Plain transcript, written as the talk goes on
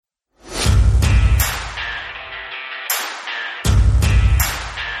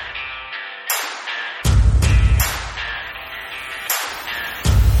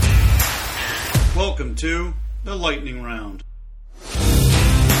welcome to the Lightning Round.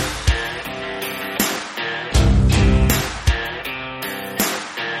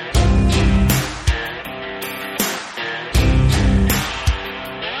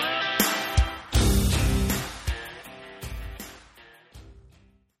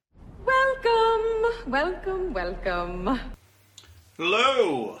 Welcome.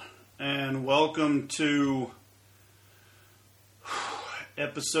 Hello, and welcome to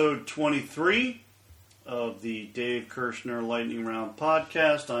episode 23 of the Dave Kershner Lightning Round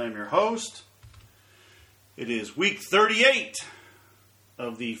podcast. I am your host. It is week 38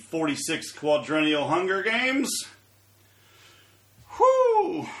 of the 46th Quadrennial Hunger Games.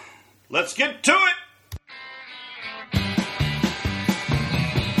 Whew! Let's get to it!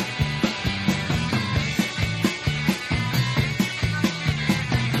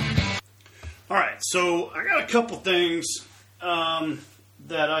 Alright, so I got a couple things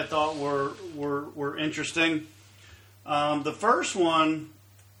that I thought were interesting. The first one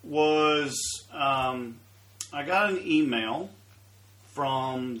was I got an email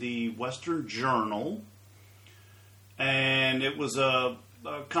from the Western Journal, and it was a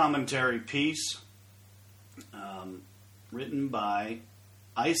commentary piece written by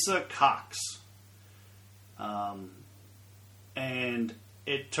Isa Cox. And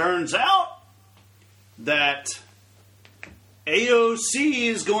it turns out that AOC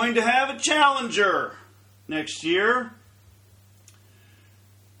is going to have a challenger next year.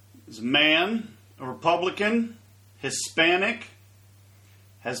 He's a man, a Republican, Hispanic,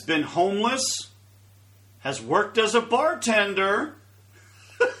 has been homeless, has worked as a bartender.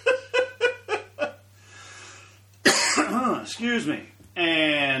 Excuse me.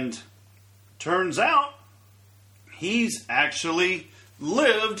 And turns out he's actually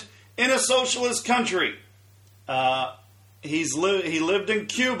lived in a socialist country. He lived in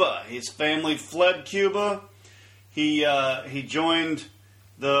Cuba. His family fled Cuba. He joined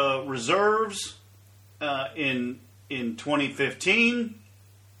the reserves in 2015,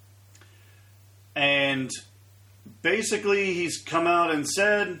 and basically he's come out and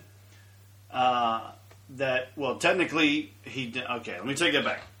said that, well, technically he did. Okay, let me take that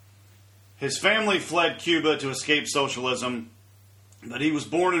back. His family fled Cuba to escape socialism, but he was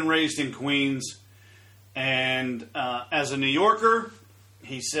born and raised in Queens. And as a New Yorker,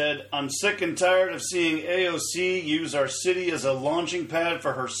 he said, "I'm sick and tired of seeing AOC use our city as a launching pad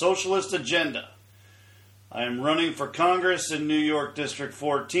for her socialist agenda. I am running for Congress in New York District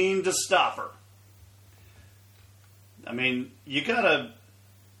 14 to stop her." I mean, you gotta...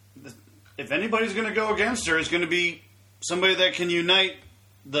 If anybody's going to go against her, it's going to be somebody that can unite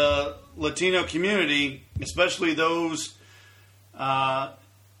the Latino community, especially those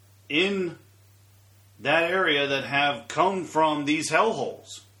in that area that have come from these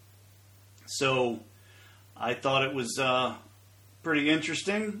hellholes. So I thought it was pretty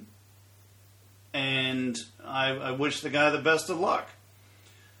interesting, and I wish the guy the best of luck.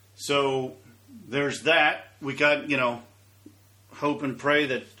 So there's that. We got, hope and pray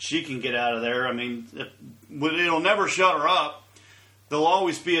that she can get out of there. I mean, it'll never shut her up. There'll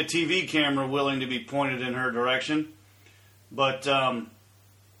always be a TV camera willing to be pointed in her direction. But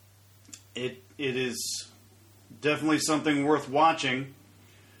it is definitely something worth watching.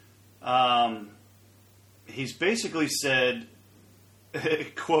 He's basically said,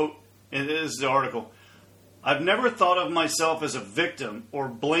 quote, and this is the article, "I've never thought of myself as a victim or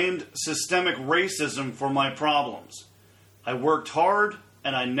blamed systemic racism for my problems. I worked hard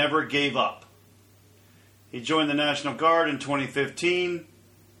and I never gave up." He joined the National Guard in 2015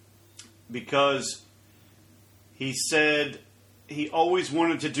 because he said he always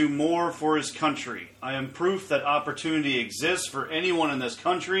wanted to do more for his country. "I am proof that opportunity exists for anyone in this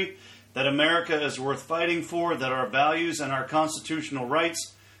country, that America is worth fighting for, that our values and our constitutional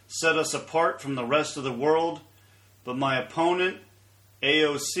rights set us apart from the rest of the world. But my opponent,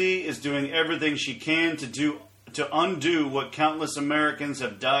 AOC, is doing everything she can to undo what countless Americans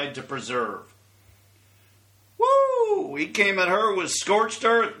have died to preserve." Woo! He came at her with scorched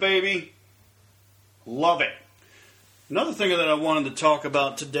earth, baby. Love it. Another thing that I wanted to talk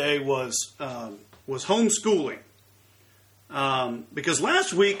about today was homeschooling. Because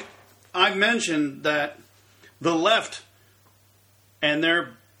last week I mentioned that the left and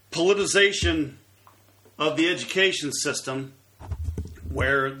their politicization of the education system,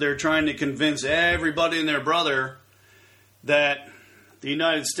 where they're trying to convince everybody and their brother that the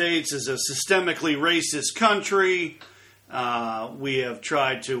United States is a systemically racist country. We have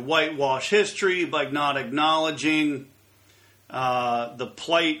tried to whitewash history by not acknowledging the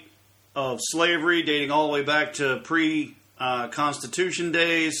plight of slavery dating all the way back to pre-Constitution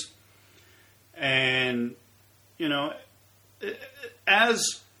days. And,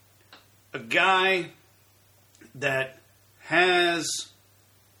 as a guy that has,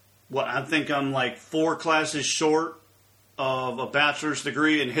 I think I'm like 4 classes short of a bachelor's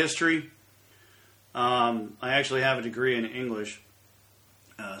degree in history. I actually have a degree in English,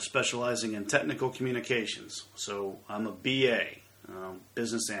 specializing in technical communications. So I'm a BA,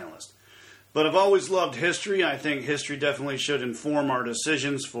 business analyst. But I've always loved history. I think history definitely should inform our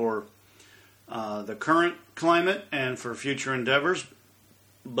decisions for the current climate and for future endeavors.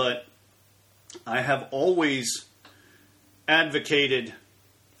 But I have always advocated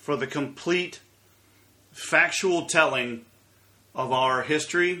for the complete factual telling of our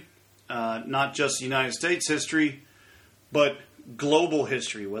history, not just United States history, but global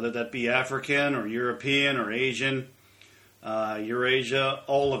history, whether that be African or European or Asian, Eurasia,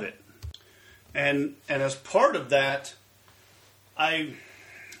 all of it. And as part of that, I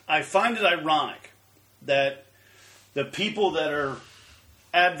find it ironic that the people that are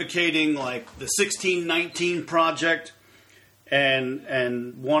advocating like the 1619 Project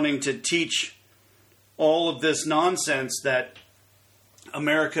and wanting to teach all of this nonsense that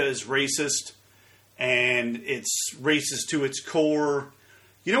America is racist and it's racist to its core.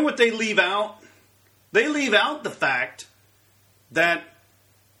 You know what they leave out? They leave out the fact that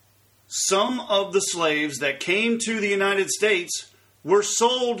some of the slaves that came to the United States were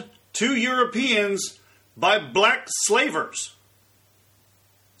sold to Europeans by black slavers.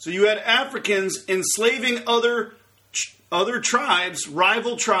 So you had Africans enslaving other tribes,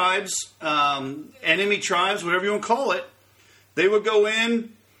 rival tribes, enemy tribes, whatever you want to call it. They would go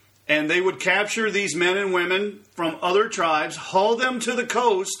in and they would capture these men and women from other tribes, haul them to the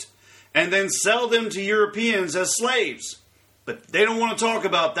coast, and then sell them to Europeans as slaves. But they don't want to talk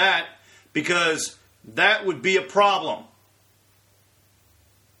about that because that would be a problem.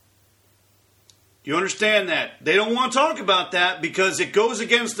 Do you understand that? They don't want to talk about that because it goes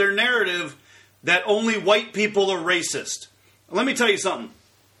against their narrative that only white people are racist. Let me tell you something.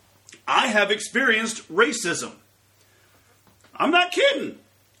 I have experienced racism. I'm not kidding.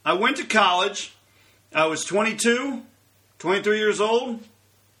 I went to college. I was 22, 23 years old.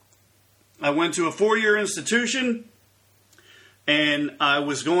 I went to a 4-year institution, and I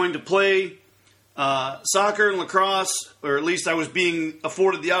was going to play soccer and lacrosse, or at least I was being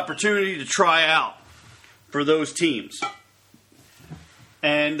afforded the opportunity to try out for those teams.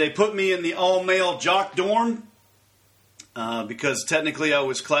 And they put me in the all-male jock dorm because technically I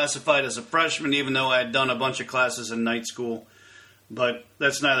was classified as a freshman, even though I had done a bunch of classes in night school. But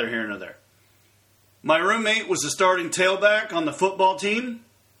that's neither here nor there. My roommate was the starting tailback on the football team.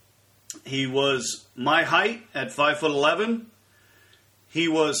 He was my height at 5'11". He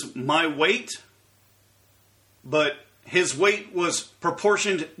was my weight, but his weight was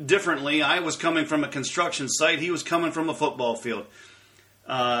proportioned differently. I was coming from a construction site. He was coming from a football field.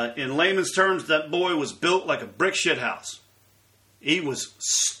 In layman's terms, that boy was built like a brick shit house. He was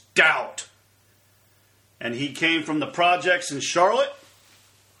stout. And he came from the projects in Charlotte.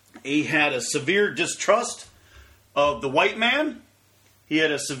 He had a severe distrust of the white man. He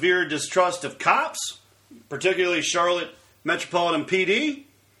had a severe distrust of cops, particularly Charlotte Metropolitan PD.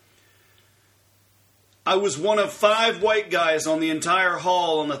 I was one of 5 white guys on the entire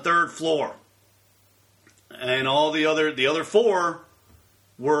hall on the 3rd floor. And all the other 4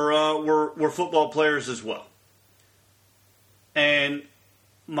 were football players as well. And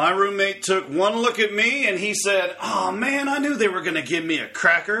my roommate took one look at me and he said, "Oh man, I knew they were going to give me a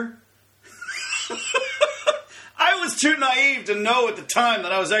cracker." I was too naive to know at the time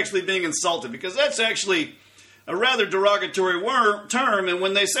that I was actually being insulted, because that's actually a rather derogatory term. And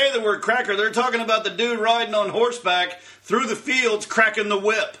when they say the word cracker, they're talking about the dude riding on horseback through the fields cracking the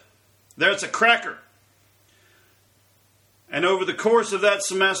whip. That's a cracker. And over the course of that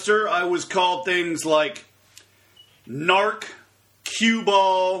semester, I was called things like narc, cue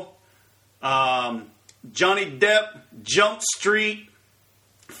ball, Johnny Depp, Jump Street,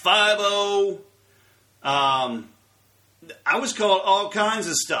 5-0. I was called all kinds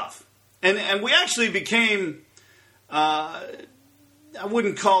of stuff. And we actually became, I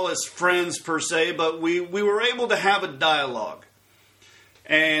wouldn't call us friends per se, but we were able to have a dialogue.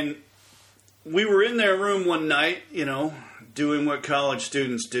 And we were in their room one night, doing what college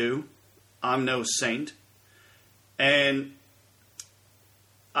students do. I'm no saint. And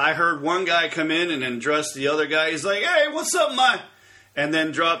I heard one guy come in and address the other guy. He's like, "Hey, what's up, my?" And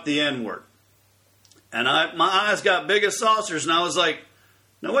then drop the N-word. And my eyes got big as saucers, and I was like,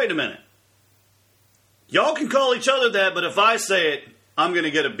 "No, wait a minute. Y'all can call each other that, but if I say it, I'm going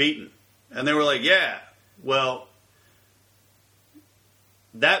to get a beating." And they were like, "Yeah, well,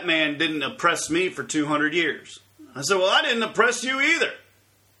 that man didn't oppress me for 200 years. I said, well, I didn't oppress you either.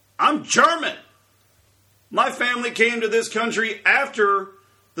 I'm German. My family came to this country after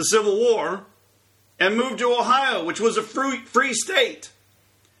the Civil War and moved to Ohio, which was a free state.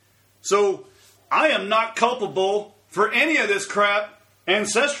 So I am not culpable for any of this crap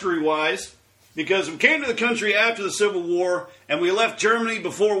ancestry-wise, because we came to the country after the Civil War and we left Germany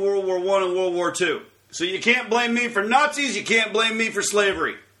before World War I and World War II. So you can't blame me for Nazis, you can't blame me for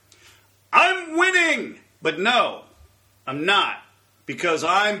slavery. I'm winning! But no, I'm not. Because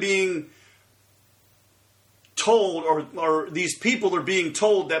I'm being told, or these people are being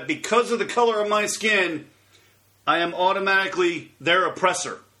told, that because of the color of my skin, I am automatically their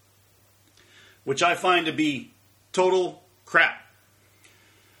oppressor. Which I find to be total crap.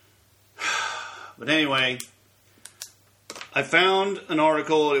 But anyway, I found an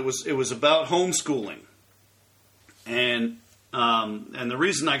article. It was about homeschooling, and the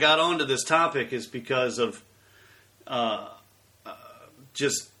reason I got onto this topic is because of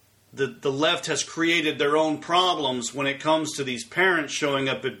just the left has created their own problems when it comes to these parents showing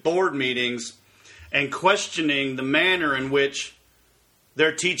up at board meetings and questioning the manner in which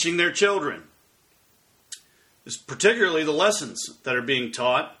they're teaching their children. It's particularly the lessons that are being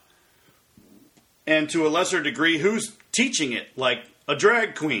taught, and to a lesser degree, who's teaching it, like a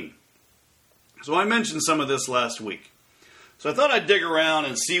drag queen. So I mentioned some of this last week. So I thought I'd dig around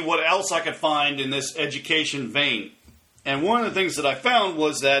and see what else I could find in this education vein. And one of the things that I found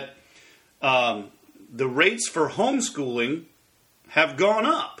was that the rates for homeschooling have gone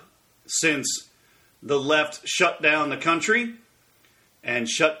up since the left shut down the country and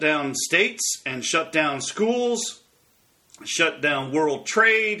shut down states and shut down schools, shut down world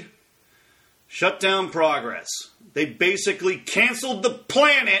trade, shut down progress. They basically canceled the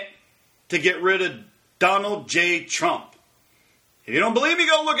planet to get rid of Donald J. Trump. If you don't believe me,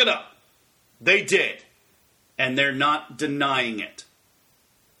 go look it up. They did. And they're not denying it.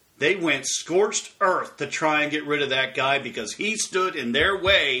 They went scorched earth to try and get rid of that guy because he stood in their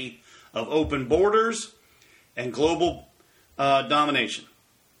way of open borders and global domination.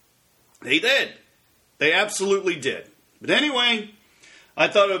 They did. They absolutely did. But anyway, I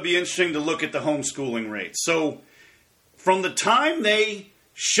thought it would be interesting to look at the homeschooling rates. So, from the time they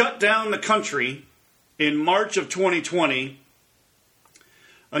shut down the country in March of 2020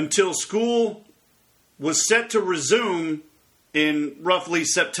 until school was set to resume in roughly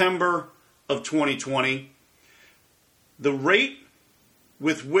September of 2020, the rate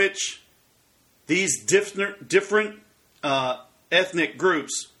with which these different ethnic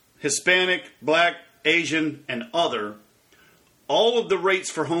groups, Hispanic, Black, Asian, and other, all of the rates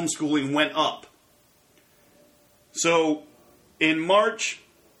for homeschooling went up. So, in March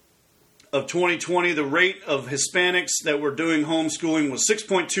of 2020, the rate of Hispanics that were doing homeschooling was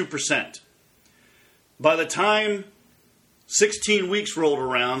 6.2%. By the time 16 weeks rolled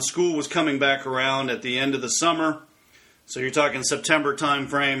around, school was coming back around at the end of the summer, so you're talking September time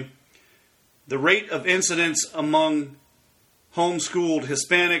frame, the rate of incidence among homeschooled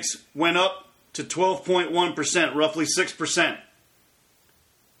Hispanics went up to 12.1%, roughly 6%.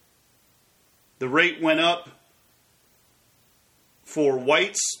 The rate went up for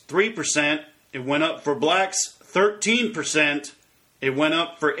whites, 3%. It went up for blacks, 13%. It went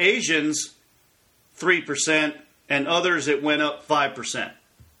up for Asians, 3%. And others, it went up 5%.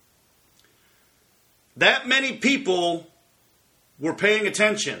 That many people were paying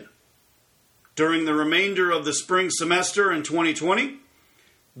attention during the remainder of the spring semester in 2020,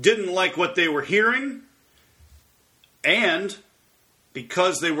 didn't like what they were hearing, and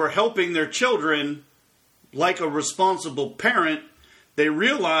because they were helping their children like a responsible parent, they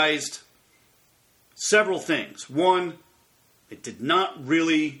realized several things. One, they did not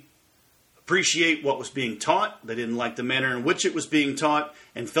really appreciate what was being taught. They didn't like the manner in which it was being taught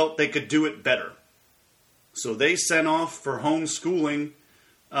and felt they could do it better. So they sent off for homeschooling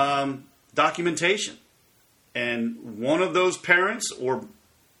documentation. And one of those parents, or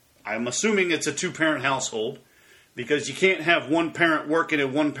I'm assuming it's a two-parent household, because you can't have one parent working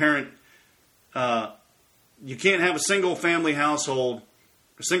and one parent, you can't have a single-family household,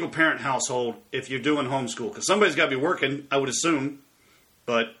 a single-parent household if you're doing homeschool. Because somebody's got to be working, I would assume.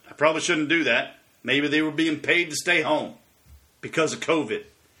 But I probably shouldn't do that. Maybe they were being paid to stay home because of COVID.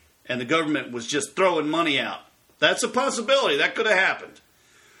 And the government was just throwing money out. That's a possibility. That could have happened.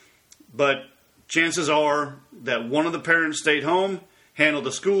 But chances are that one of the parents stayed home, handled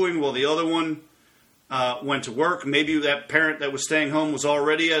the schooling, while the other one went to work. Maybe that parent that was staying home was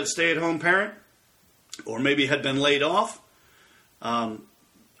already a stay-at-home parent. Or maybe had been laid off. I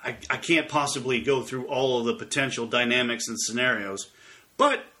can't possibly go through all of the potential dynamics and scenarios.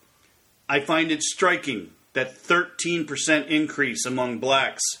 But I find it striking that 13% increase among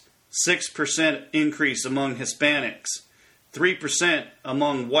blacks, 6% increase among Hispanics, 3%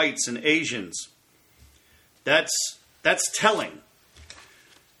 among whites and Asians. That's telling.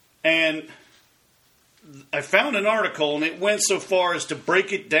 And I found an article, and it went so far as to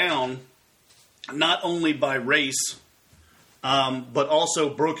break it down not only by race, but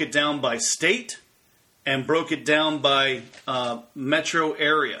also broke it down by state and broke it down by metro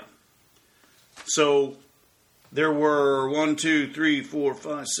area. So there were 9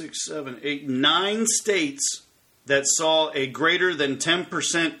 states that saw a greater than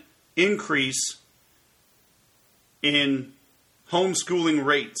 10% increase in homeschooling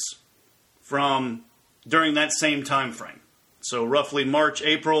rates from during that same time frame. So roughly March,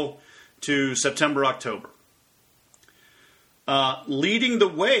 April to September, October. Leading the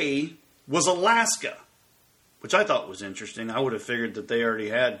way was Alaska, which I thought was interesting. I would have figured that they already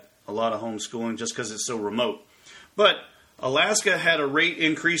had a lot of homeschooling just because it's so remote. But Alaska had a rate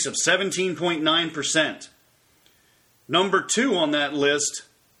increase of 17.9%. Number 2 on that list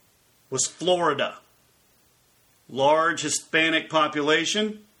was Florida. Large Hispanic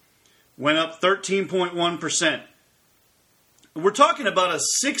population, went up 13.1%. We're talking about a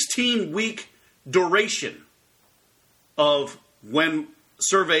 16-week duration of when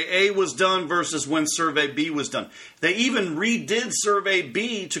Survey A was done versus when Survey B was done. They even redid Survey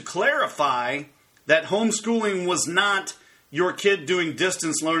B to clarify that homeschooling was not your kid doing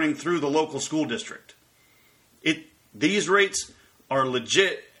distance learning through the local school district. These rates are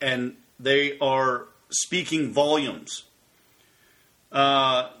legit, and they are speaking volumes.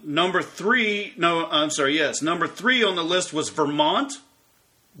 Number 3 on the list was Vermont,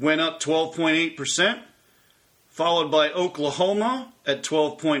 went up 12.8%, followed by Oklahoma at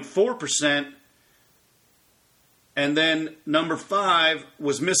 12.4%, and then number 5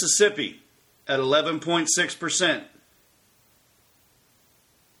 was Mississippi at 11.6%.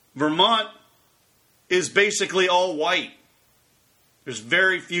 Vermont is basically all white. There's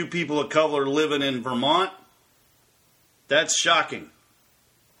very few people of color living in Vermont. That's shocking.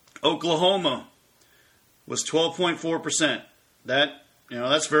 Oklahoma was 12.4%.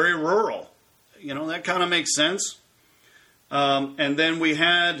 That's very rural. That kind of makes sense. And then we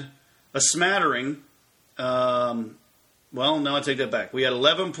had a smattering. I take that back. We had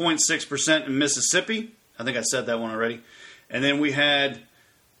 11.6% in Mississippi. I think I said that one already. And then we had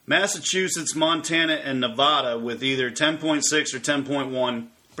Massachusetts, Montana, and Nevada with either 10.6 or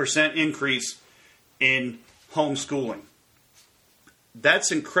 10.1% increase in homeschooling.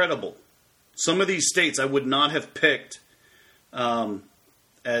 That's incredible. Some of these states I would not have picked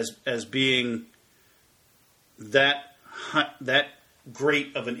as being that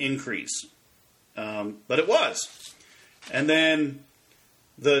great of an increase, but it was. And then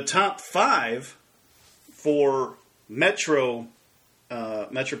the top 5 for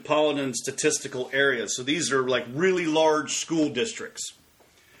metropolitan statistical areas. So these are like really large school districts.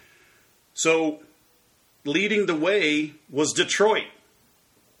 So leading the way was Detroit.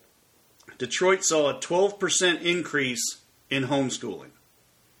 Detroit saw a 12% increase in homeschooling,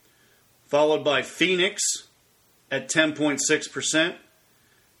 followed by Phoenix at 10.6%,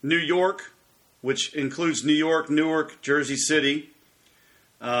 New York, which includes New York, Newark, Jersey City,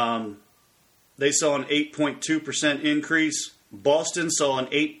 they saw an 8.2% increase. Boston saw an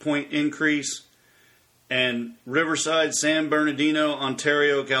 8-point increase, and Riverside, San Bernardino,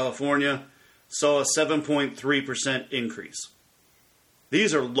 Ontario, California saw a 7.3% increase.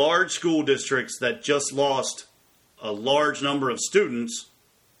 These are large school districts that just lost a large number of students,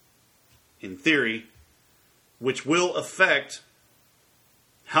 in theory, which will affect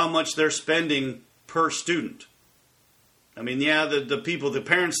how much they're spending per student. I mean, the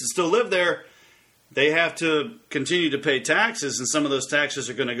parents that still live there, they have to continue to pay taxes, and some of those taxes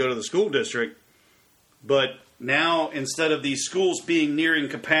are going to go to the school district. But now, instead of these schools being nearing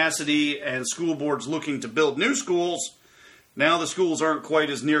capacity and school boards looking to build new schools, now the schools aren't quite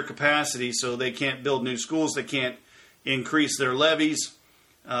as near capacity, so they can't build new schools, they can't increase their levies,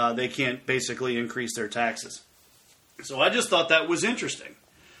 they can't basically increase their taxes. So I just thought that was interesting.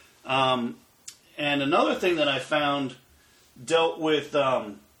 And another thing that I found dealt with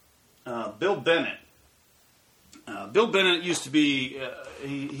Bill Bennett. Bill Bennett used to be,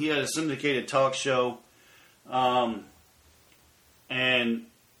 he had a syndicated talk show, and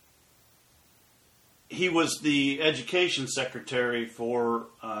he was the education secretary for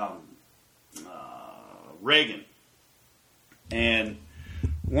Reagan. And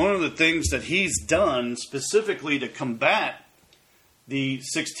one of the things that he's done specifically to combat the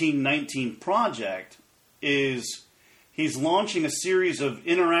 1619 Project is he's launching a series of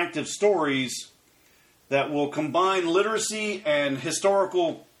interactive stories that will combine literacy and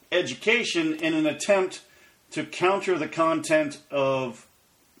historical education in an attempt to counter the content of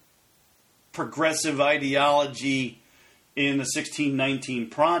progressive ideology in the 1619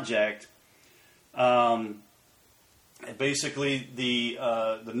 Project. Basically, the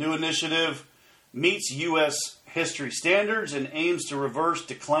new initiative meets U.S. history standards and aims to reverse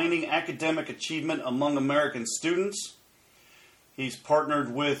declining academic achievement among American students. He's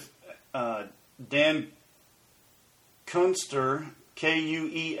partnered with Dan Kunster,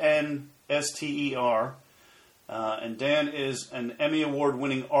 Kuenster, and Dan is an Emmy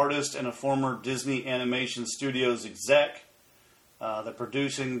Award-winning artist and a former Disney Animation Studios exec. They're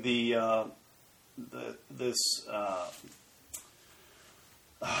producing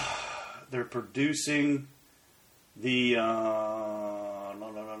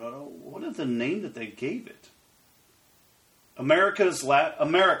what is the name that they gave it? America,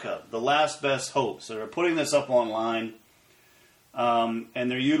 The Last Best Hope. So they're putting this up online, and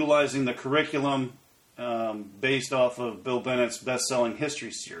they're utilizing the curriculum based off of Bill Bennett's best-selling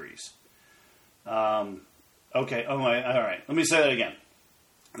history series. All right. Let me say that again.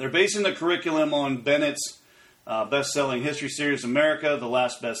 They're basing the curriculum on Bennett's best-selling history series, America, The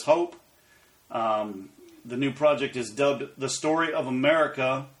Last Best Hope. The new project is dubbed The Story of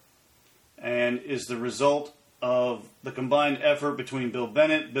America and is the result of the combined effort between Bill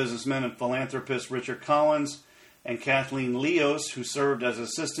Bennett, businessman and philanthropist Richard Collins, and Kathleen Leos, who served as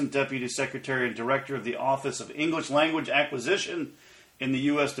Assistant Deputy Secretary and Director of the Office of English Language Acquisition in the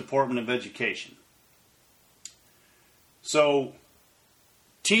U.S. Department of Education. So,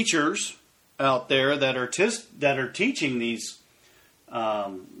 teachers out there that are teaching these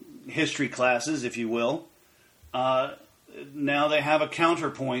history classes, if you will, now they have a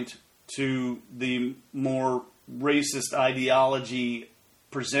counterpoint to the more racist ideology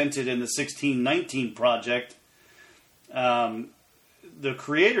presented in the 1619 Project. The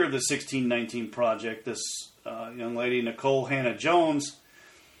creator of the 1619 Project, this young lady, Nicole Hannah Jones,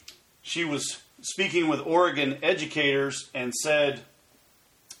 she was speaking with Oregon educators and said,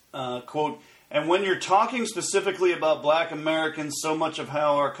 quote, "And when you're talking specifically about black Americans, so much of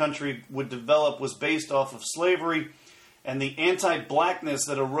how our country would develop was based off of slavery and the anti-blackness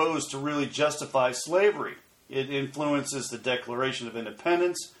that arose to really justify slavery. It influences the Declaration of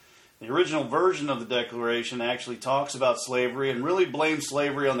Independence. The original version of the Declaration actually talks about slavery and really blames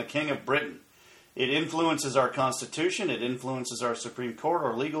slavery on the King of Britain. It influences our Constitution, it influences our Supreme Court,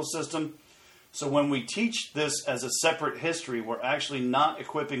 our legal system. So when we teach this as a separate history, we're actually not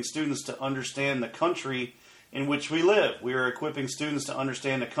equipping students to understand the country in which we live. We are equipping students to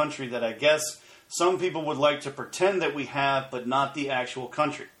understand a country that I guess some people would like to pretend that we have, but not the actual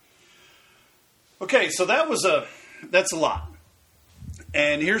country." Okay, so that's a lot.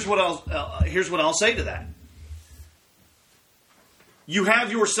 And here's what I'll say to that. You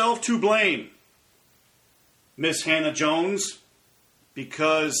have yourself to blame, Miss Hannah Jones,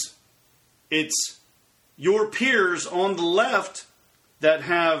 because it's your peers on the left that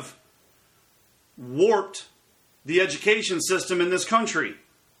have warped the education system in this country.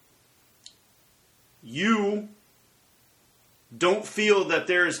 You don't feel that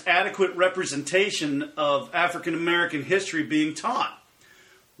there is adequate representation of African American history being taught.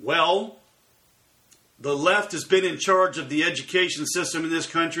 Well, the left has been in charge of the education system in this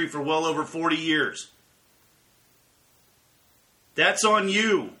country for well over 40 years. That's on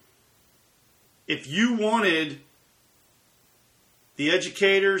you. If you wanted the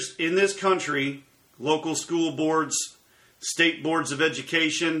educators in this country, local school boards, state boards of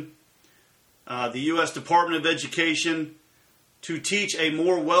education, the U.S. Department of Education, to teach a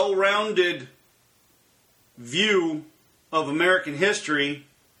more well-rounded view of American history,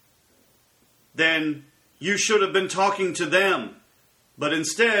 then you should have been talking to them. But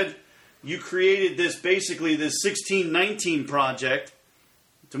instead, you created this 1619 Project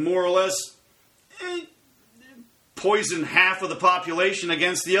to more or less poison half of the population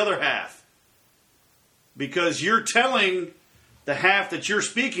against the other half. Because you're telling the half that you're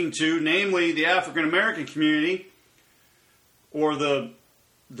speaking to, namely the African American community, or the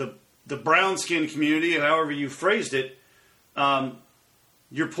brown skin community, however you phrased it,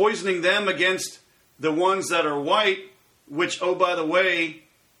 you're poisoning them against the ones that are white, which, oh, by the way,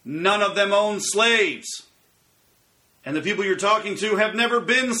 none of them own slaves. And the people you're talking to have never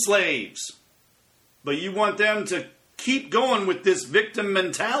been slaves. But you want them to keep going with this victim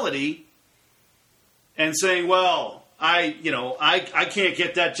mentality and saying, well, I can't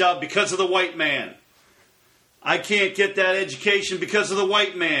get that job because of the white man. I can't get that education because of the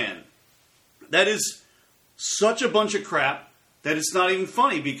white man. That is such a bunch of crap that it's not even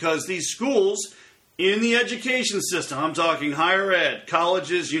funny, because these schools in the education system, I'm talking higher ed,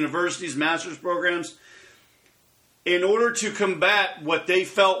 colleges, universities, master's programs, in order to combat what they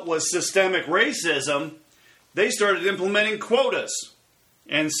felt was systemic racism, they started implementing quotas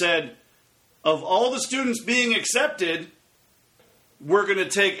and said, of all the students being accepted, we're going to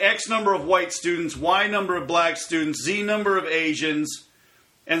take X number of white students, Y number of black students, Z number of Asians,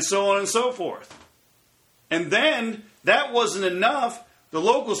 and so on and so forth. And then, that wasn't enough. The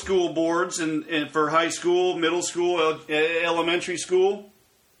local school boards and for high school, middle school, elementary school,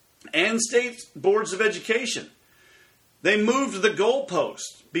 and state boards of education, they moved the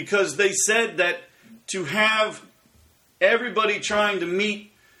goalpost because they said that to have everybody trying to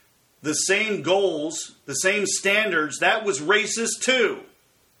meet the same goals, the same standards, that was racist too.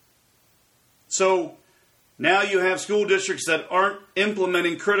 So now you have school districts that aren't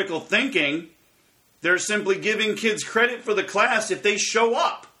implementing critical thinking. They're simply giving kids credit for the class if they show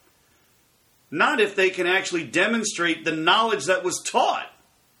up, not if they can actually demonstrate the knowledge that was taught.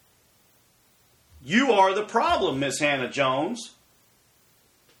 You are the problem, Miss Hannah Jones.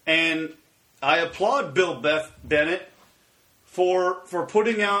 And I applaud Bill Bennett for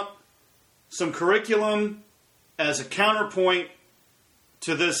putting out some curriculum as a counterpoint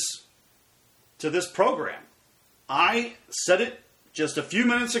to this program. I said it just a few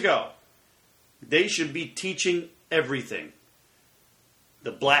minutes ago. They should be teaching everything.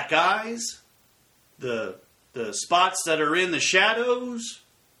 The black eyes, the spots that are in the shadows.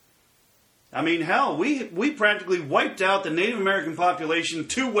 I mean, hell, we practically wiped out the Native American population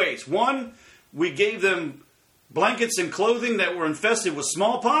two ways. One, we gave them blankets and clothing that were infested with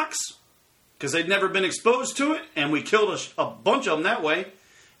smallpox because they'd never been exposed to it, and we killed a bunch of them that way.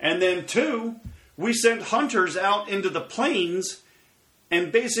 And then two, we sent hunters out into the plains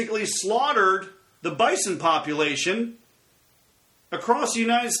and basically slaughtered the bison population across the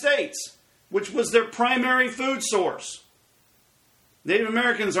United States, which was their primary food source. Native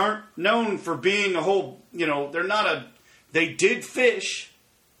Americans aren't known for being a whole, they did fish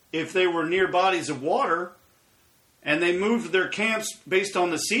if they were near bodies of water, and they moved their camps based on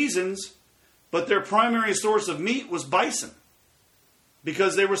the seasons, but their primary source of meat was bison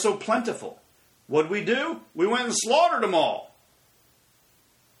because they were so plentiful. What did we do? We went and slaughtered them all.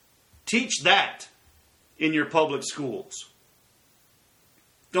 Teach that in your public schools.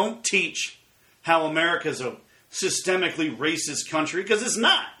 Don't teach how America's a systemically racist country, because it's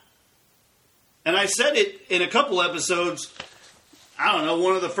not. And I said it in a couple episodes, I don't know,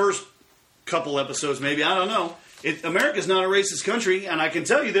 one of the first couple episodes maybe, I don't know. America's not a racist country, and I can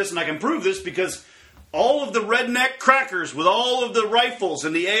tell you this, and I can prove this, because all of the redneck crackers with all of the rifles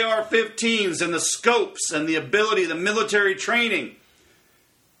and the AR-15s and the scopes and the ability, the military training,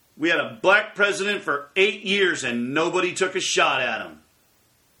 we had a black president for 8 years and nobody took a shot at him.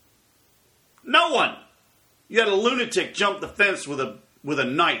 No one. You had a lunatic jump the fence with a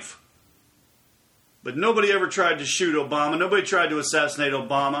knife. But nobody ever tried to shoot Obama. Nobody tried to assassinate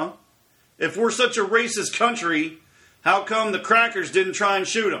Obama. If we're such a racist country, how come the crackers didn't try and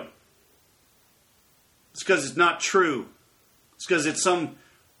shoot him? It's because it's not true. It's because it's some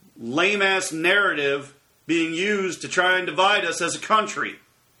lame-ass narrative being used to try and divide us as a country.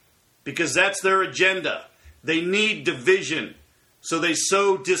 Because that's their agenda. They need division, so they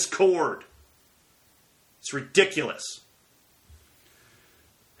sow discord. It's ridiculous.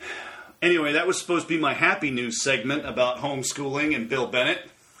 Anyway, that was supposed to be my happy news segment about homeschooling and Bill Bennett.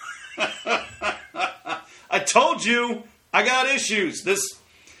 I told you I got issues.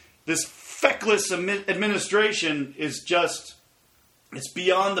 This feckless administration is just, it's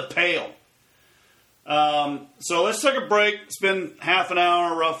beyond the pale. So let's take a break. It's been half an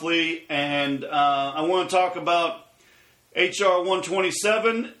hour roughly, and I want to talk about HR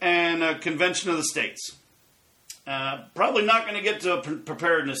 127 and Convention of the States. Probably not going to get to a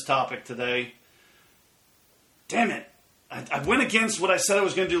preparedness topic today. Damn it. I went against what I said I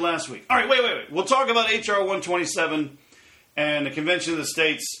was going to do last week. All right, wait. We'll talk about HR 127 and the Convention of the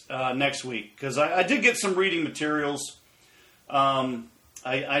States next week, because I did get some reading materials. I'm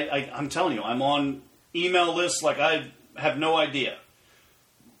telling you, I'm on email lists like I have no idea.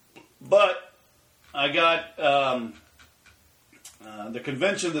 But I got the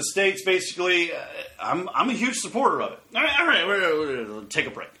Convention of the States, basically. I'm a huge supporter of it. All right, we'll take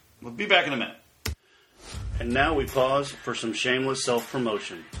a break. We'll be back in a minute. And now we pause for some shameless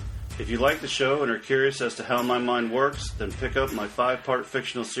self-promotion. If you like the show and are curious as to how my mind works, then pick up my 5-part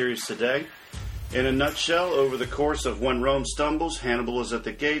fictional series today. In a nutshell, over the course of When Rome Stumbles, Hannibal is at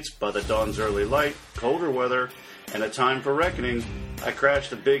the gates, by the dawn's early light, colder weather, and a time for reckoning, I crashed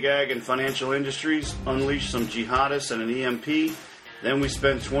the big ag and financial industries, unleashed some jihadists and an EMP, then we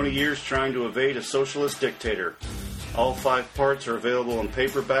spent 20 years trying to evade a socialist dictator. All 5 parts are available in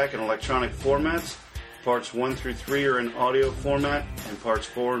paperback and electronic formats. Parts 1 through 3 are in audio format, and parts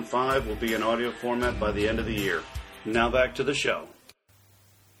 4 and 5 will be in audio format by the end of the year. Now back to the show.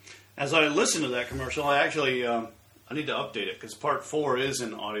 As I listen to that commercial, I actually I need to update it because part 4 is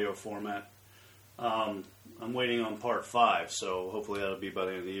in audio format. I'm waiting on part 5, so hopefully that'll be by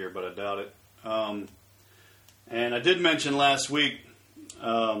the end of the year, but I doubt it. And I did mention last week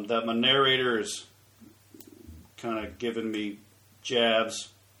that my narrator is kind of giving me jabs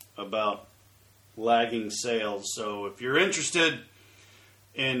about lagging sales. So if you're interested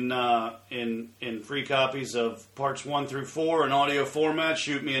in free copies of parts 1 through 4 in audio format,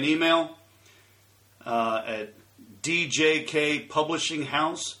 shoot me an email at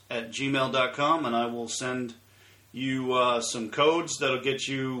djkpublishinghouse@gmail.com, and I will send you some codes that'll get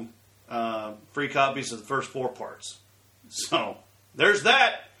you free copies of the first 4 parts. So there's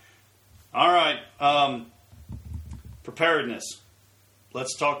that. All right, preparedness.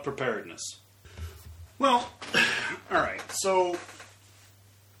 Let's talk preparedness. Well, all right, so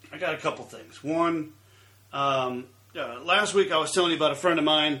I got a couple things. One, last week I was telling you about a friend of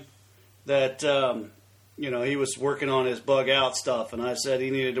mine that, he was working on his bug out stuff, and I said he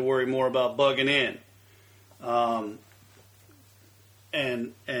needed to worry more about bugging in,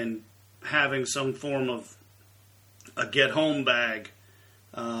 and having some form of a get home bag.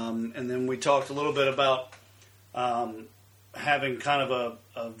 And then we talked a little bit about having kind of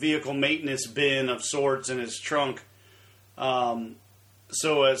a vehicle maintenance bin of sorts in his trunk.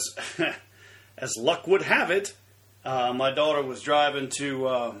 So as as luck would have it, my daughter was driving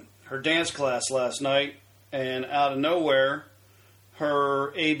to her dance class last night, and out of nowhere,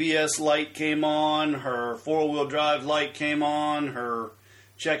 her ABS light came on, her 4-wheel drive light came on, her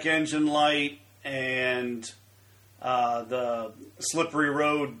check engine light, and the slippery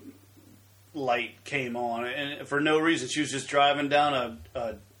road light came on. And for no reason, she was just driving down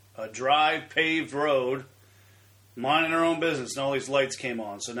a dry, paved road, minding her own business, and all these lights came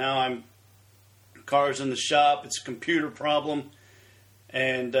on. So now car's in the shop, it's a computer problem,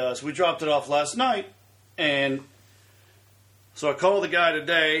 and so we dropped it off last night, and so I called the guy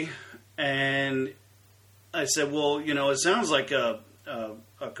today, and I said, well, it sounds like a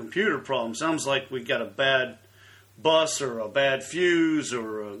computer problem. Sounds like we got a bad bus or a bad fuse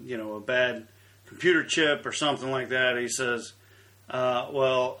or a bad computer chip or something like that. He says,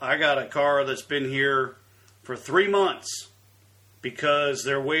 well, I got a car that's been here for 3 months because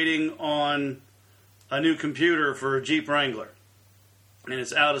they're waiting on a new computer for a Jeep Wrangler, and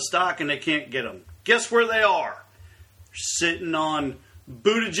it's out of stock and they can't get them. Guess where they are? Sitting on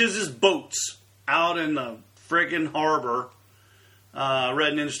Buttigieg's boats out in the friggin' harbor. I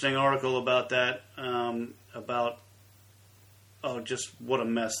read an interesting article about that, just what a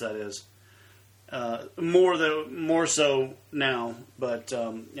mess that is. More so now, but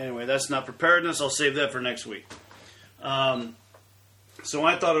anyway, that's not preparedness. I'll save that for next week. So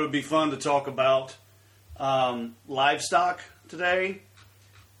I thought it would be fun to talk about livestock today,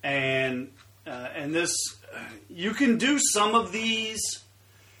 and this, you can do some of these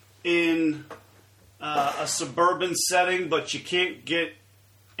in a suburban setting, but you can't get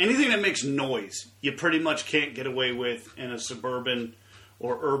anything that makes noise. You pretty much can't get away with in a suburban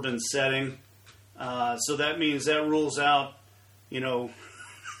or urban setting. So that means that rules out, and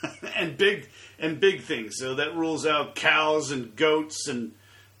big things. So that rules out cows and goats and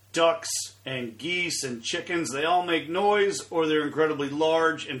ducks and geese and chickens. They all make noise, or they're incredibly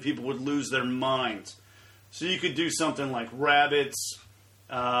large, and people would lose their minds. So you could do something like rabbits.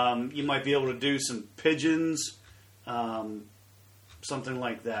 You might be able to do some pigeons, something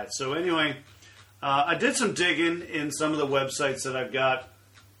like that. So anyway, I did some digging in some of the websites that I've got,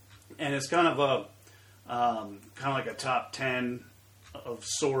 and it's kind of like a top 10 of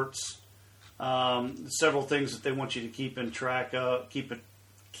sorts. Several things that they want you to keep track of,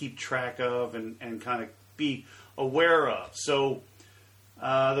 and kind of be aware of. So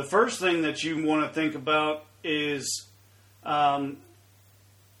the first thing that you want to think about is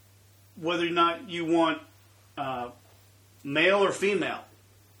whether or not you want male or female,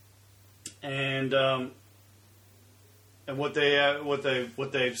 and what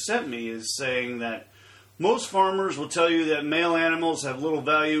they've sent me is saying that most farmers will tell you that male animals have little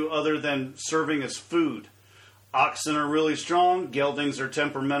value other than serving as food. Oxen are really strong, geldings are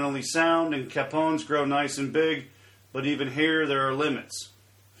temperamentally sound, and capons grow nice and big, but even here there are limits.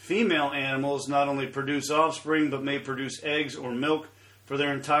 Female animals not only produce offspring, but may produce eggs or milk for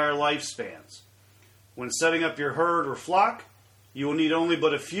their entire lifespans. When setting up your herd or flock, you will need only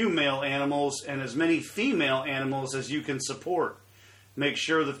but a few male animals and as many female animals as you can support. Make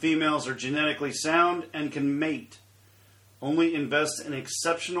sure the females are genetically sound and can mate. Only invest in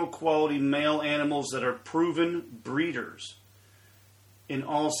exceptional quality male animals that are proven breeders. In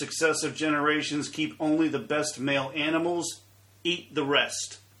all successive generations, keep only the best male animals. Eat the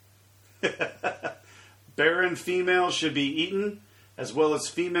rest. Barren females should be eaten, as well as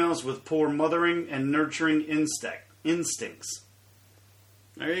females with poor mothering and nurturing instincts.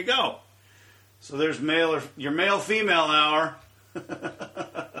 There you go. So there's your male-female hour.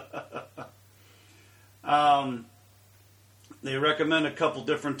 They recommend a couple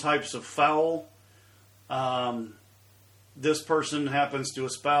different types of fowl. This person happens to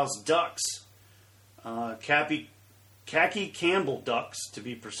espouse ducks. Khaki Campbell ducks, to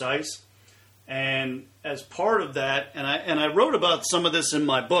be precise. And as part of that, and I wrote about some of this in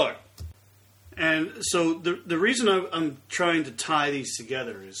my book. And so the reason I'm trying to tie these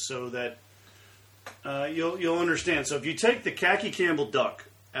together is so that you'll understand. So if you take the Khaki Campbell duck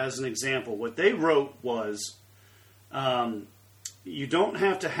as an example, what they wrote was you don't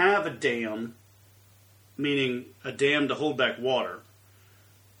have to have a dam, meaning a dam to hold back water,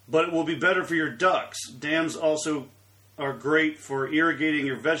 but it will be better for your ducks. Dams also are great for irrigating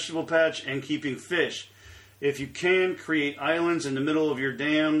your vegetable patch and keeping fish. If you can, create islands in the middle of your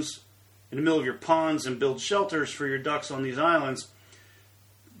dams, in the middle of your ponds, and build shelters for your ducks on these islands.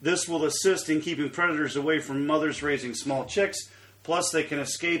 This will assist in keeping predators away from mothers raising small chicks, plus they can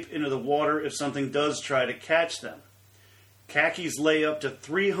escape into the water if something does try to catch them. Khakis lay up to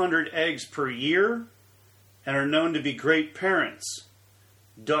 300 eggs per year and are known to be great parents.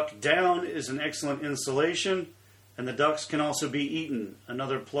 Duck down is an excellent insulation, and the ducks can also be eaten.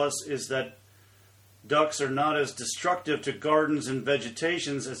 Another plus is that ducks are not as destructive to gardens and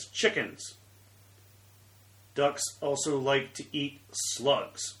vegetations as chickens. Ducks also like to eat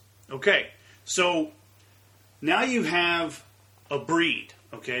slugs. Okay, so now you have a breed.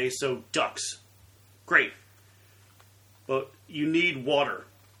 Okay, so ducks. Great. But you need water.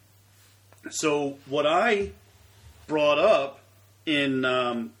 So what I brought up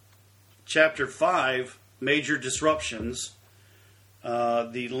in Chapter 5, Major Disruptions,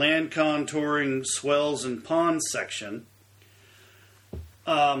 the land contouring swells and ponds section,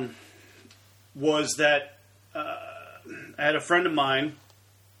 was that I had a friend of mine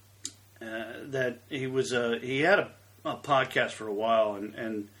that he had a podcast for a while,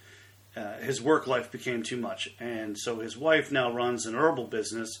 and his work life became too much, and so his wife now runs an herbal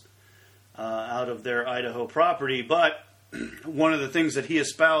business out of their Idaho property. But one of the things that he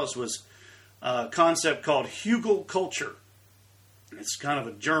espoused was a concept called hugelkultur. It's kind of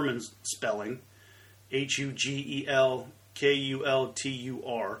a German spelling,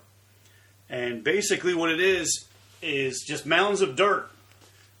 Hugelkultur. And basically what it is just mounds of dirt.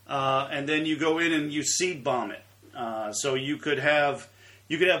 And then you go in and you seed bomb it. So you could have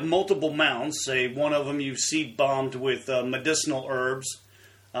multiple mounds. Say one of them you seed bombed with medicinal herbs.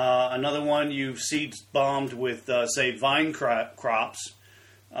 Another one you seed bombed with, say, vine crops.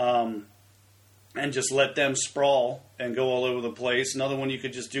 And just let them sprawl and go all over the place. Another one you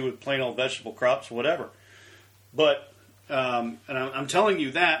could just do with plain old vegetable crops, whatever. But, and I'm telling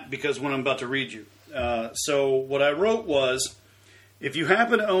you that because what I'm about to read you. So what I wrote was, if you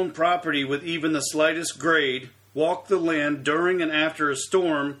happen to own property with even the slightest grade, walk the land during and after a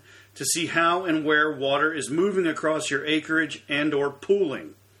storm to see how and where water is moving across your acreage and or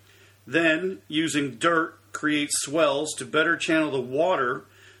pooling. Then, using dirt, create swells to better channel the water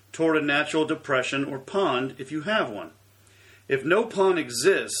toward a natural depression or pond if you have one. If no pond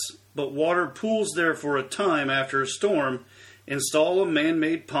exists, but water pools there for a time after a storm, install a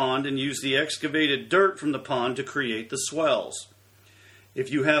man-made pond and use the excavated dirt from the pond to create the swells. If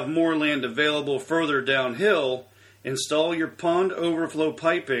you have more land available further downhill, install your pond overflow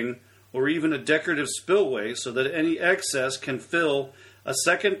piping or even a decorative spillway so that any excess can fill a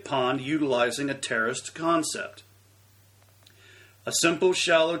second pond utilizing a terraced concept. A simple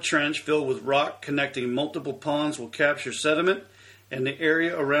shallow trench filled with rock connecting multiple ponds will capture sediment, and the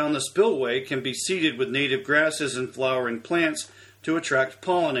area around the spillway can be seeded with native grasses and flowering plants to attract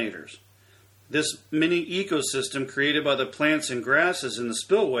pollinators. This mini ecosystem created by the plants and grasses in the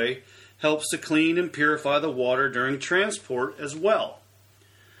spillway helps to clean and purify the water during transport as well.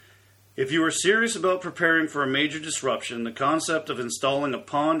 If you are serious about preparing for a major disruption, the concept of installing a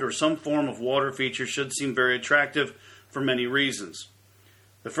pond or some form of water feature should seem very attractive for many reasons.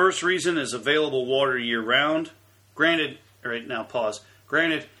 The first reason is available water year-round. Granted,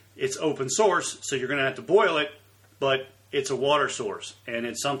 Granted, it's open source, so you're going to have to boil it, but it's a water source, and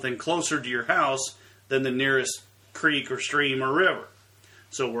it's something closer to your house than the nearest creek or stream or river.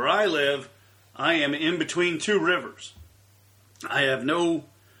 So where I live, I am in between two rivers. I have no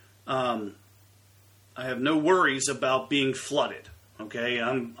worries about being flooded. Okay,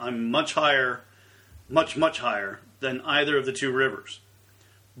 I'm much higher, much higher than either of the two rivers.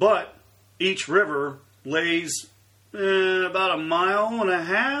 But each river lays about 1.5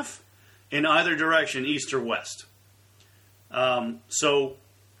 miles in either direction, east or west. So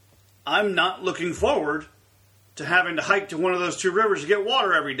I'm not looking forward to having to hike to one of those two rivers to get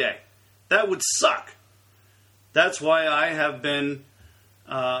water every day. That would suck. That's why I have been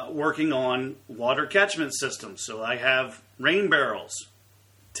working on water catchment systems. So I have rain barrels.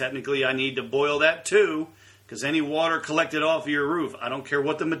 Technically, I need to boil that too, because any water collected off of your roof, I don't care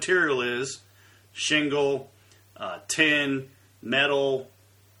what the material is, shingle, tin, metal,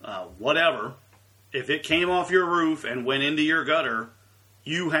 whatever, if it came off your roof and went into your gutter,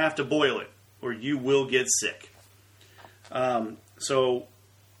 you have to boil it or you will get sick. So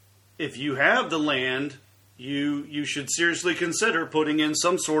if you have the land, you should seriously consider putting in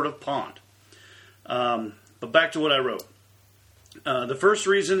some sort of pond. But back to what I wrote. The first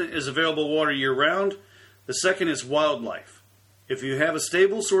reason is available water year-round. The second is wildlife. If you have a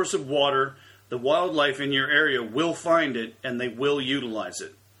stable source of water, the wildlife in your area will find it and they will utilize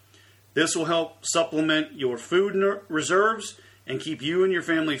it. This will help supplement your food reserves and keep you and your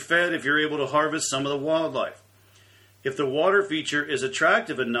family fed if you're able to harvest some of the wildlife. If the water feature is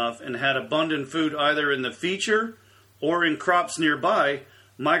attractive enough and had abundant food either in the feature or in crops nearby,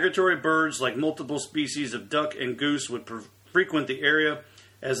 migratory birds like multiple species of duck and goose would frequent the area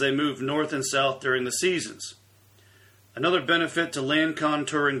as they move north and south during the seasons. Another benefit to land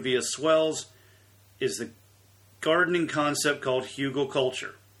contouring via swells is the gardening concept called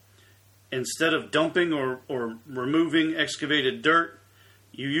hugelculture. Instead of dumping or removing excavated dirt,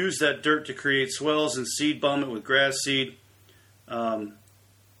 you use that dirt to create swells and seed bomb it with grass seed.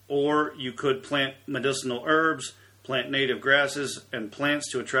 Or you could plant medicinal herbs, plant native grasses and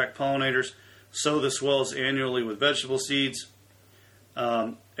plants to attract pollinators, sow the swells annually with vegetable seeds.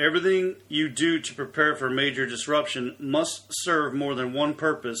 Everything you do to prepare for major disruption must serve more than one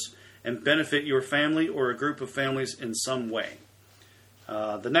purpose and benefit your family or a group of families in some way.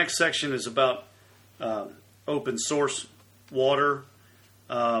 The next section is about open source water,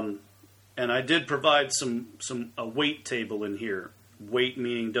 and I did provide a weight table in here. Weight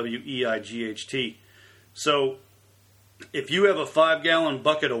meaning WEIGHT. So if you have a 5-gallon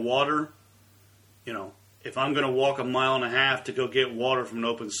bucket of water, if I'm going to walk 1.5 miles to go get water from an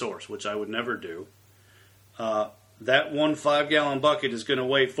open source, which I would never do, that one 5-gallon bucket is going to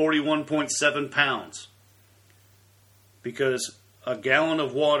weigh 41.7 pounds because a gallon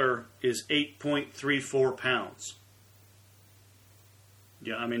of water is 8.34 pounds.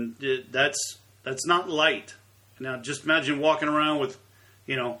 Yeah, I mean, that's not light. Now, just imagine walking around with,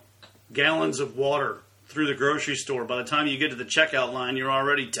 gallons of water through the grocery store. By the time you get to the checkout line, you're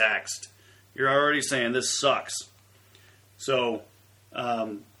already taxed. You're already saying, this sucks. So,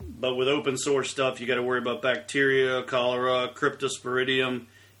 but with open source stuff, you got to worry about bacteria, cholera, cryptosporidium,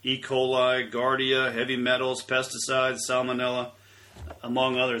 E. coli, Giardia, heavy metals, pesticides, salmonella,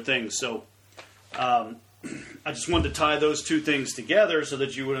 among other things. So I just wanted to tie those two things together so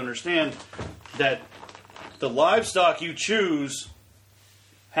that you would understand that the livestock you choose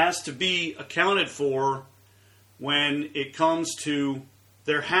has to be accounted for when it comes to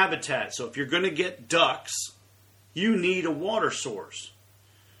their habitat. So if you're going to get ducks, you need a water source.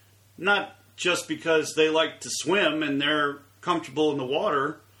 Not just because they like to swim and they're comfortable in the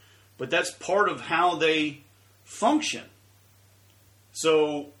water, but that's part of how they function.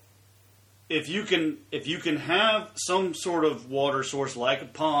 So if you can have some sort of water source like a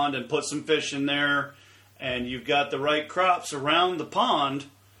pond and put some fish in there and you've got the right crops around the pond,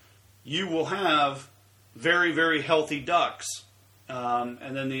 you will have very, very healthy ducks.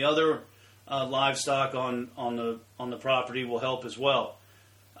 And then the other livestock on the property will help as well.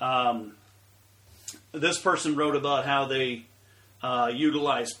 This person wrote about how they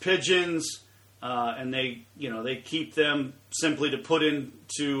utilize pigeons, and they keep them simply to put into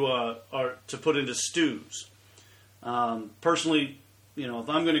stews. Personally, if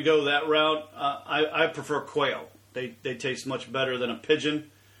I'm going to go that route, I prefer quail. They taste much better than a pigeon.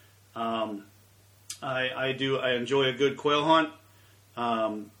 I enjoy a good quail hunt.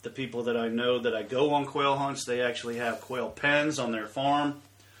 The people that I know that I go on quail hunts, they actually have quail pens on their farm.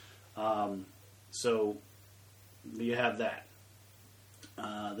 So you have that.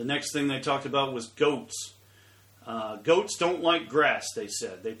 The next thing they talked about was goats. Goats don't like grass, they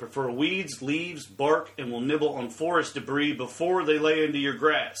said. They prefer weeds, leaves, bark, and will nibble on forest debris before they lay into your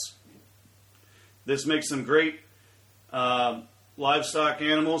grass. This makes them great livestock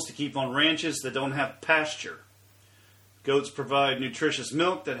animals to keep on ranches that don't have pasture. Goats provide nutritious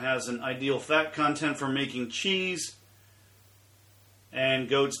milk that has an ideal fat content for making cheese. And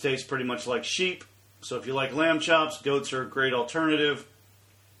goats taste pretty much like sheep. So if you like lamb chops, goats are a great alternative.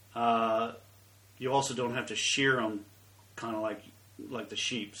 You also don't have to shear them, kind of like the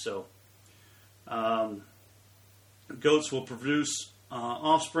sheep. So goats will produce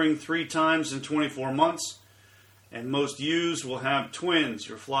offspring 3 times in 24 months. And most ewes will have twins.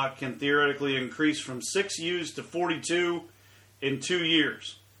 Your flock can theoretically increase from 6 ewes to 42 in 2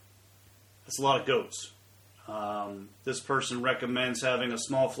 years. That's a lot of goats. This person recommends having a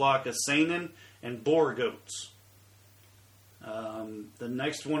small flock of Saanen and boar goats. The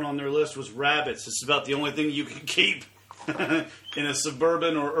next one on their list was rabbits. It's about the only thing you can keep in a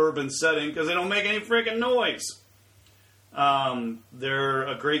suburban or urban setting because they don't make any freaking noise. They're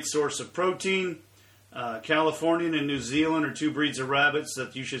a great source of protein. Californian and New Zealand are 2 breeds of rabbits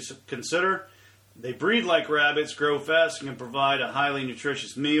that you should consider. They breed like rabbits, grow fast, and can provide a highly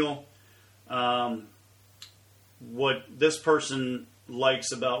nutritious meal. What this person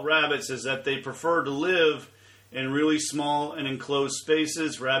likes about rabbits is that they prefer to live in really small and enclosed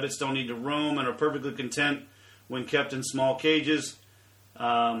spaces. Rabbits don't need to roam and are perfectly content when kept in small cages.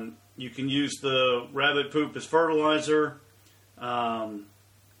 You can use the rabbit poop as fertilizer.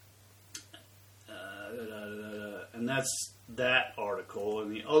 And that's that article.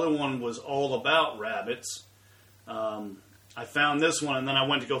 And the other one was all about rabbits. I found this one, and then I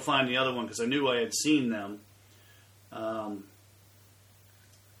went to go find the other one because I knew I had seen them.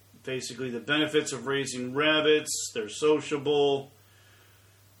 Basically, the benefits of raising rabbits. They're sociable.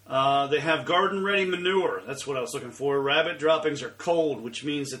 They have garden-ready manure. That's what I was looking for. Rabbit droppings are cold, which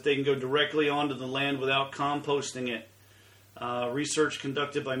means that they can go directly onto the land without composting it. Research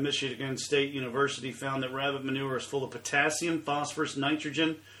conducted by Michigan State University found that rabbit manure is full of potassium, phosphorus,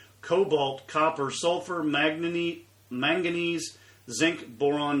 nitrogen, cobalt, copper, sulfur, manganese, zinc,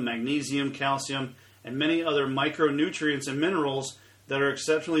 boron, magnesium, calcium, and many other micronutrients and minerals that are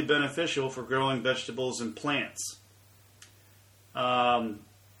exceptionally beneficial for growing vegetables and plants. One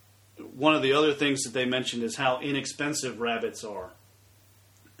of the other things that they mentioned is how inexpensive rabbits are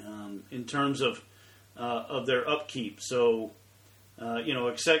in terms of their upkeep. So,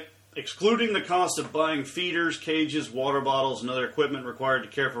 excluding the cost of buying feeders, cages, water bottles, and other equipment required to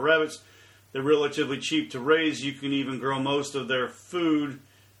care for rabbits, they're relatively cheap to raise. You can even grow most of their food.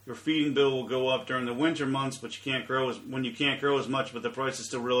 Your feeding bill will go up during the winter months, but you can't grow as much, but the price is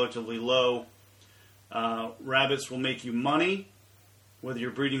still relatively low. Rabbits will make you money. Whether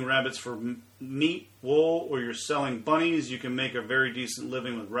you're breeding rabbits for meat, wool, or you're selling bunnies, you can make a very decent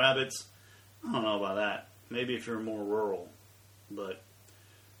living with rabbits. I don't know about that. Maybe if you're more rural. But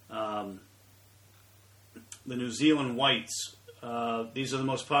the New Zealand whites, these are the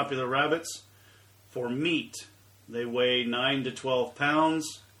most popular rabbits for meat. They weigh 9 to 12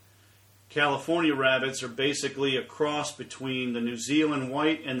 pounds. California rabbits are basically a cross between the New Zealand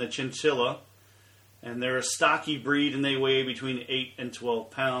white and the chinchilla. And they're a stocky breed, and they weigh between 8 and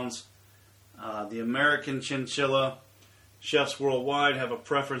 12 pounds. The American chinchilla, chefs worldwide have a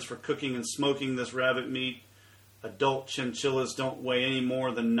preference for cooking and smoking this rabbit meat. Adult chinchillas don't weigh any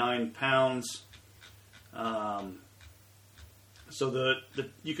more than 9 pounds. So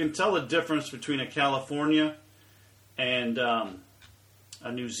you can tell the difference between a California and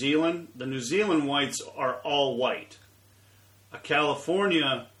a New Zealand. The New Zealand whites are all white. A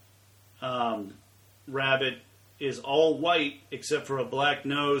California rabbit is all white except for a black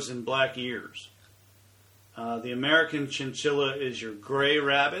nose and black ears. The American chinchilla is your gray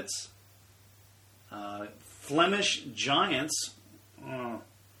rabbits. Flemish giants.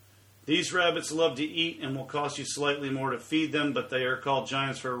 These rabbits love to eat and will cost you slightly more to feed them, but they are called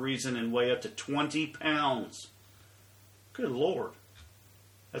giants for a reason and weigh up to 20 pounds. Good Lord.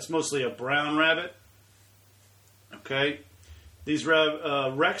 That's mostly a brown rabbit. Okay. These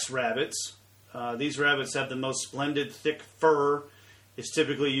Rex rabbits. These rabbits have the most splendid, thick fur. It's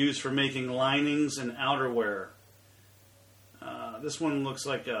typically used for making linings and outerwear. This one looks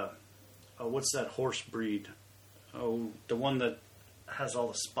like what's that horse breed? Oh, the one that has all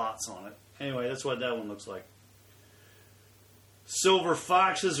the spots on it. Anyway, that's what that one looks like. Silver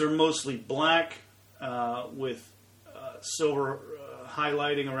foxes are mostly black with silver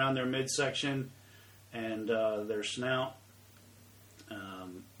highlighting around their midsection and their snout.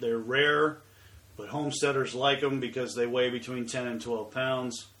 They're rare, but homesteaders like them because they weigh between 10 and 12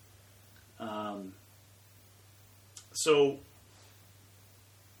 pounds. So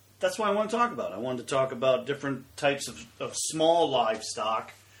that's what I want to talk about. I wanted to talk about different types of small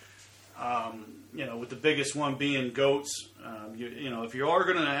livestock. With the biggest one being goats. If you are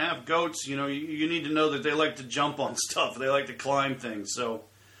going to have goats, you need to know that they like to jump on stuff. They like to climb things. So,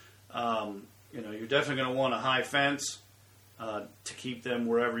 you're definitely going to want a high fence to keep them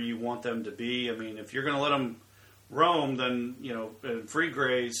wherever you want them to be. I mean, if you're going to let them roam, then, free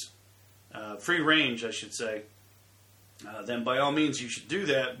range, I should say, then by all means you should do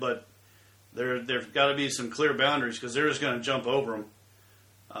that. But there's got to be some clear boundaries because they're just going to jump over them.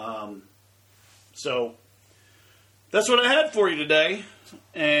 So that's what I had for you today,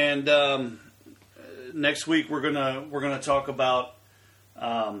 and next week we're gonna talk about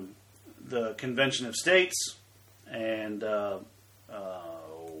the Convention of States and HR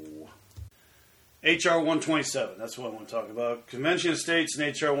 127. That's what I want to talk about. Convention of States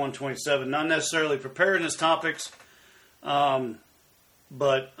and HR 127. Not necessarily preparedness topics, but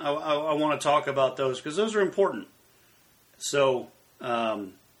I want to talk about those because those are important. So.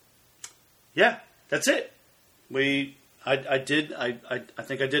 Yeah, that's it. I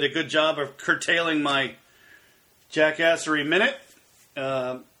think I did a good job of curtailing my jackassery minute.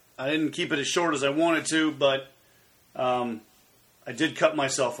 I didn't keep it as short as I wanted to, but I did cut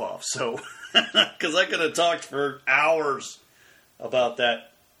myself off. So, because I could have talked for hours about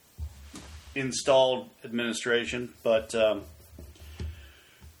that installed administration, but well,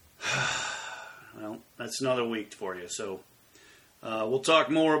 that's another week for you. So, we'll talk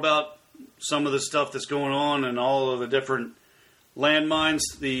more about some of the stuff that's going on and all of the different landmines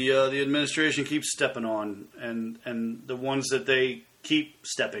the administration keeps stepping on and the ones that they keep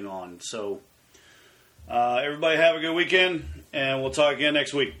stepping on. So everybody have a good weekend, and we'll talk again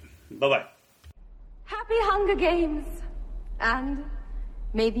next week. Bye-bye. Happy Hunger Games, and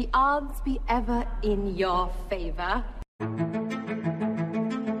may the odds be ever in your favor.